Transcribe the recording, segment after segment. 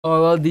Oh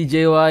well,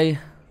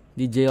 DJY.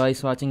 DJY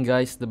is watching,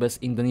 guys. The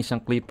best Indonesian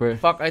clipper.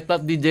 Fuck, I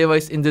thought DJY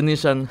is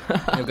Indonesian.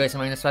 Yo guys,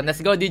 -1.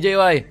 Let's go,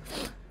 DJY.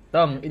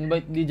 Tom,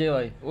 invite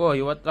DJY. Whoa,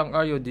 what rank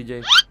are you,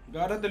 DJ?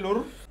 Gak ada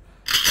telur.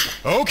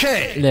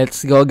 Okay.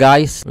 Let's go,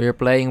 guys. We're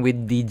playing with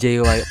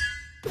DJY.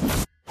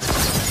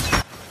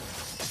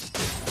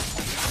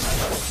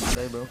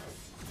 Okay, bro.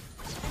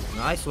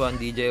 Nice one,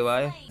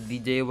 DJY.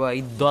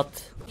 DJY dot.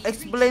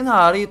 Explain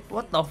Harit.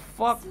 What the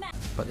fuck?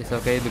 But it's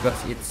okay because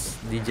it's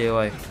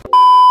DJY.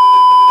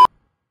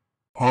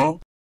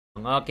 Huh?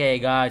 Okay,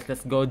 guys,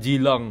 let's go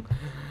Geelong.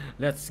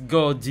 Let's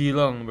go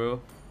Geelong,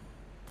 bro.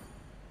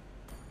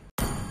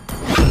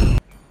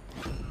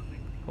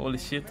 Holy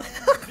shit.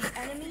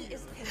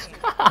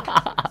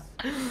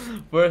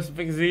 First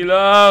pick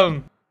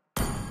Geelong.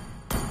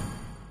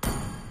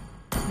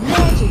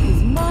 Magic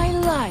is my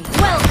life.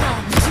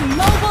 Welcome to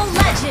Mobile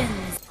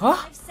Legends. Huh?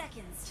 5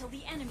 seconds till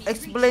the enemy.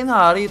 Explain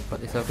Harit.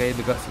 But it's okay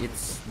because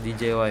it's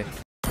DJY.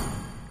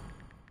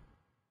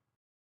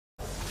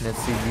 Let's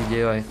see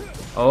DJY.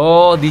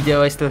 Oh,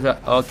 DJY still.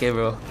 Okay,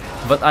 bro.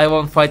 But I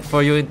won't fight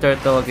for you in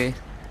turtle, okay?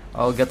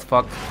 I'll get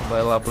fucked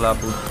by Lapu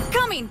Lapu.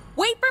 Coming.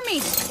 Wait for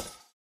me.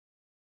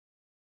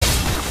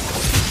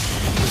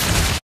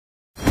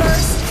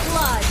 First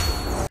blood.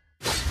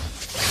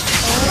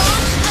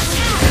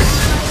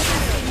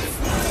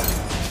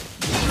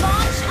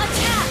 Launch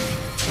attack.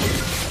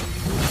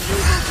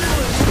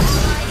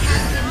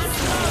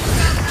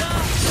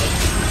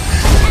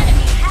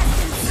 Enemy has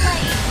been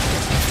slain.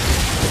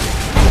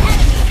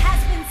 Enemy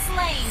has been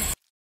slain.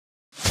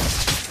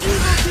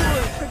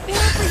 Evildoer,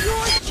 prepare for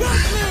your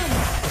judgment.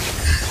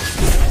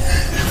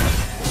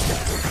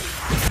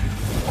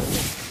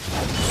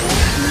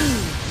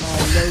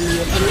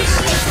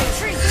 Initiate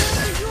retreat.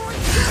 For your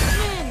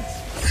judgment.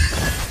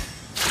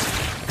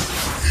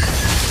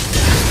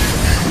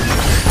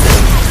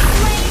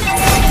 Slain an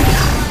enemy.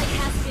 Ally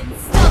has been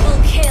double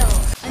kill.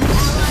 An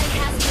ally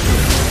has been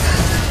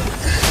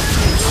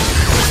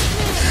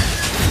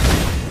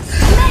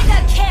mega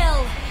kill.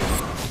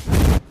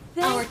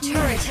 Our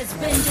turret has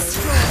been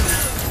destroyed.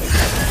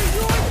 For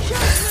your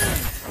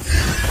judgment.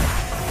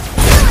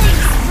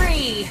 Killing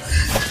spree.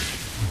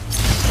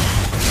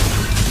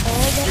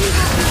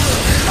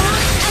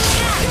 Launch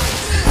attack.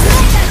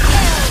 Mega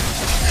kill.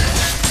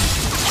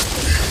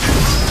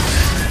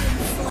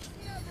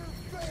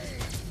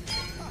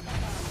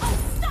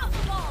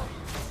 Unstoppable.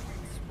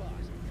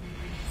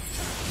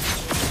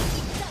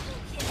 Double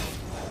kill.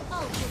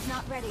 Ult is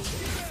not ready.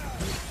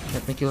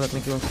 Let me kill.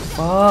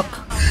 Fuck.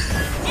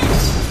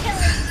 Enemy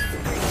killing.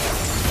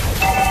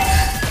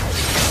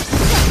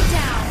 Shut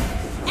down.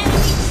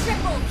 Enemy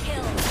triple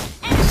kill.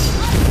 Enemy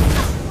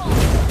unstoppable.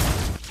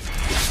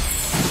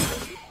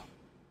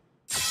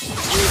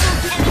 Evil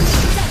enemy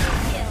double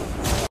kill.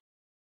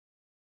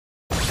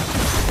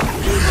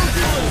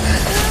 Evildoer,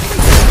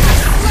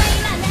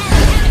 slain an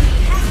enemy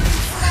has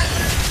been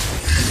slain.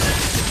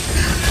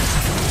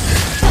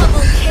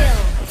 Double kill.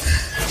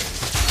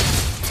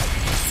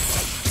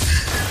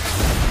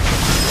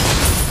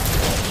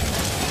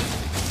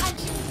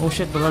 Oh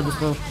shit, the largest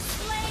bro. Has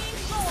slain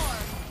Lord.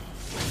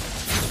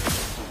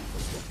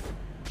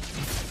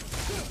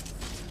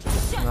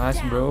 Shut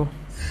Nice, down. bro.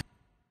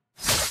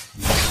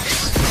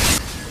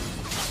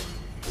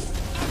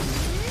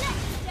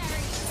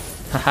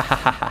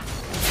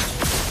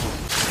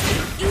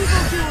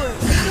 Evildoer,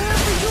 prepare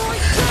for your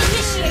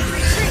initiate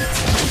retreat.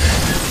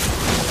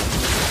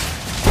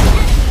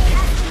 Enemy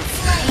has been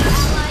slain.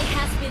 Ally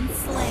has been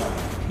slain.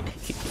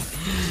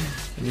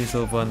 This is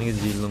so funny,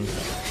 Geelong.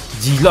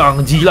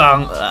 Geelong!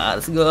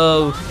 Let's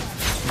go!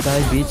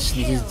 Die, bitch.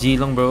 This is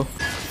Geelong, bro.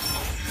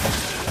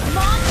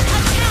 Launch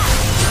attack.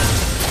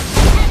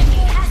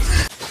 Enemy has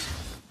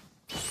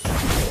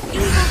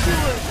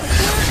Evildoer,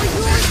 prepare for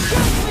your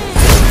judgment.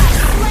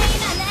 Slain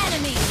an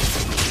enemy.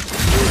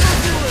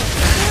 Evildoer,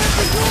 prepare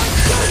for your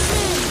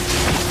judgment.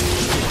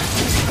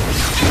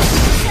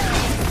 Enemy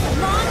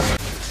killing. Launch.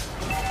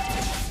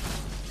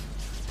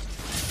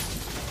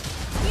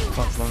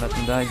 Fuck, don't let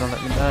me die, don't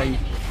let me die.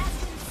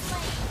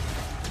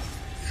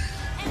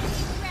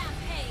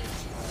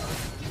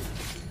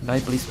 Die,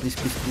 please.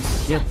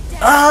 Shit.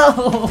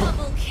 Oh!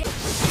 Double kill.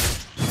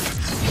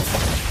 Enemy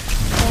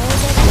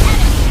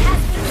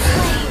has been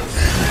slain.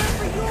 Prepare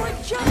for your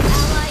judgment.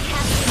 Ally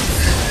has been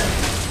slain.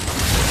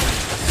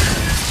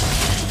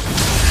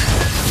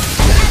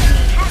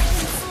 Enemy has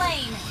been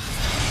slain.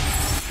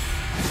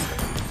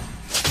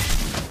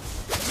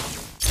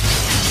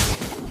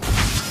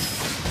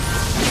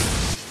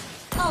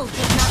 Ult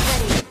is not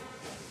ready.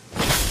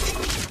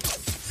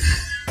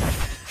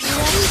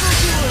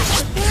 Evildoer,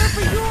 prepare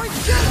for your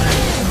judgment.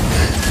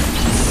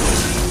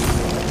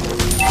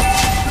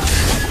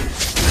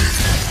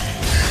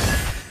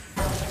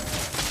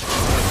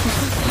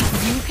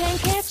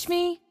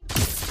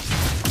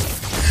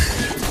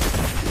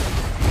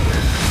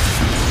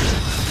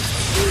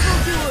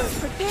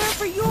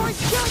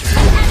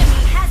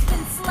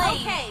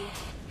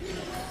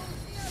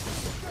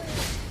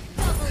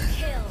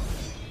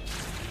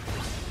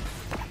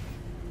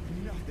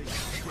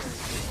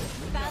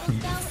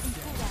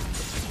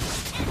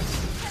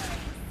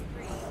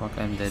 Fuck,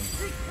 I'm dead.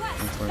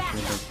 I'm for sure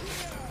dead.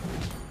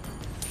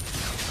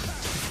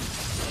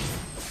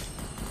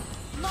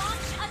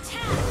 Launch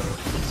attack.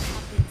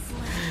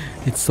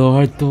 It's so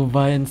hard to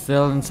buy and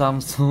sell in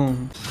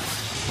Samsung.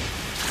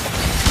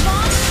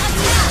 Launch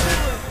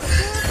attack.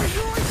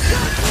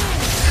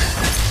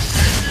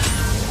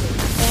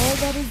 All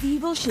that is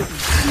evil should be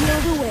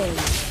sealed away.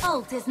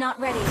 Ult is not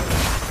ready.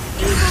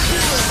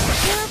 Evildoer,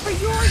 prepare for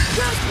your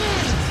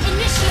judgment.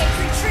 Initiate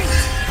retreat.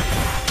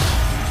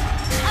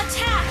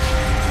 Attack.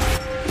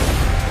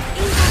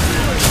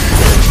 Evildoer, you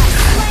have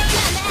slain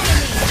an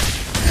enemy.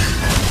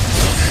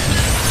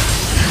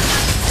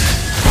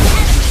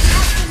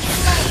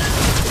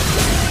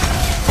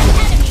 An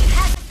enemy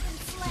has been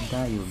slain.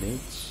 Die, you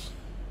bitch.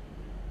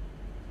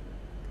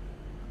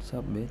 What's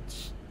up, bitch?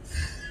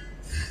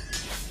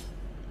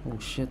 Oh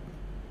shit.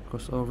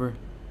 Crossover.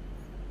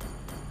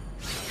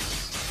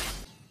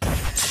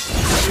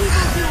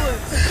 Evildoer,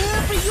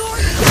 prepare for your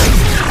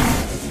judgment.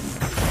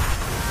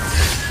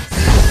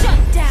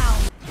 Shut down.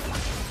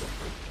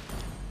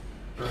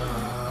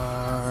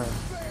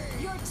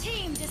 Your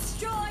team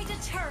destroyed a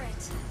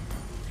turret.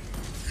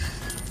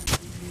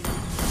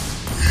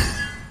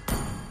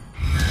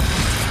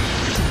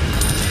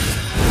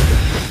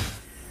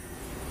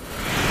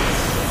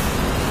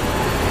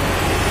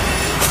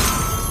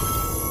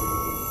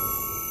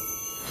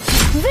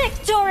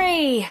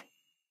 Victory!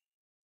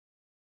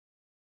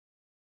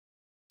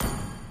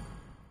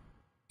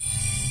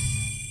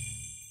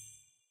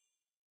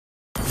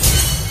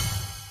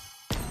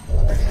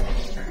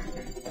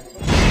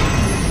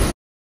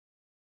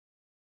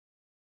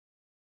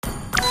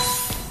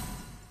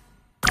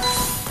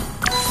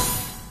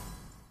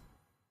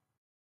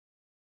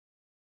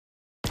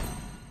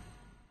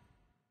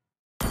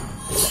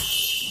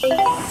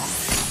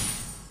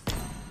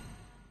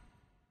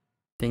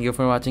 Thank you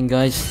for watching,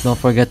 guys. Don't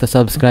forget to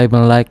subscribe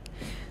and like.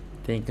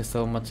 Thank you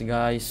so much,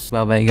 guys.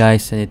 Bye bye,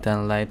 guys. And it's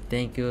on live.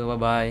 Thank you. Bye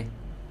bye.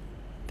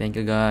 Thank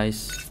you,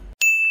 guys.